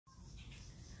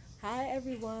Hi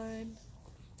everyone.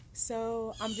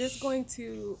 So I'm just going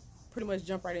to pretty much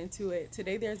jump right into it.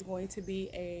 Today there's going to be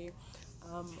a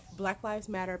Black Lives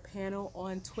Matter panel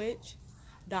on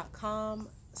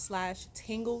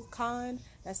twitch.com/TingleCon.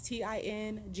 That's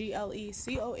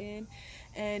TingleCon.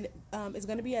 And it's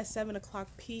going to be at 7 o'clock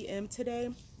p.m.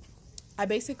 today. I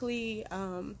basically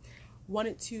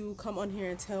wanted to come on here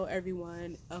and tell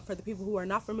everyone, for the people who are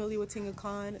not familiar with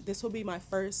TingleCon, this will be my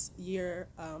first year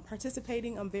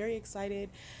participating. I'm very excited.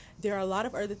 There are a lot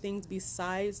of other things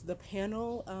besides the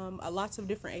panel, lots of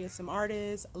different ASM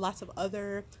artists, lots of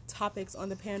other topics on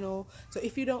the panel. So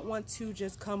if you don't want to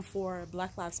just come for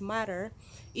Black Lives Matter,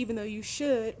 even though you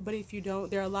should, but if you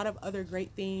don't, there are a lot of other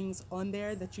great things on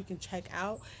there that you can check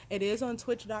out. It is on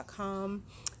twitch.com.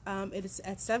 It is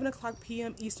at 7 o'clock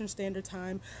p.m. Eastern Standard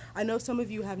Time. I know some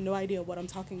of you have no idea what I'm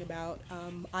talking about.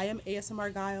 I am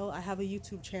ASMR Guile. I have a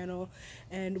YouTube channel,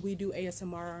 and we do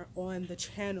ASMR on the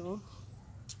channel.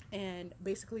 And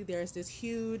basically, there's this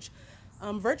huge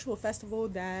virtual festival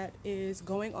that is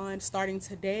going on starting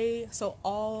today. So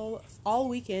all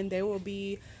weekend, there will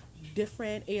be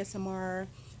different ASMR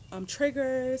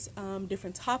triggers,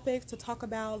 different topics to talk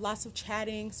about, lots of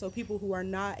chatting, so people who are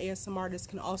not ASMR artists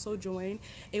can also join.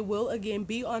 It will again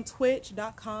be on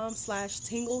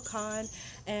twitch.com/TingleCon,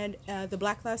 and the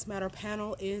Black Lives Matter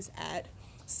panel is at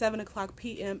 7 o'clock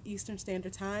p.m. Eastern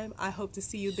Standard Time. I hope to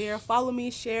see you there. Follow me,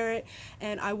 share it,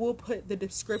 and I will put the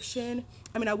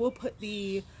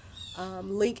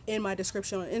link in my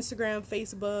description on Instagram,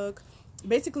 Facebook,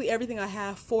 basically everything I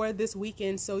have for this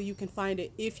weekend, so you can find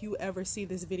it if you ever see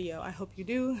this video. I hope you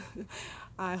do.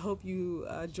 I hope you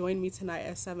join me tonight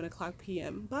at 7 o'clock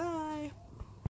p.m. Bye.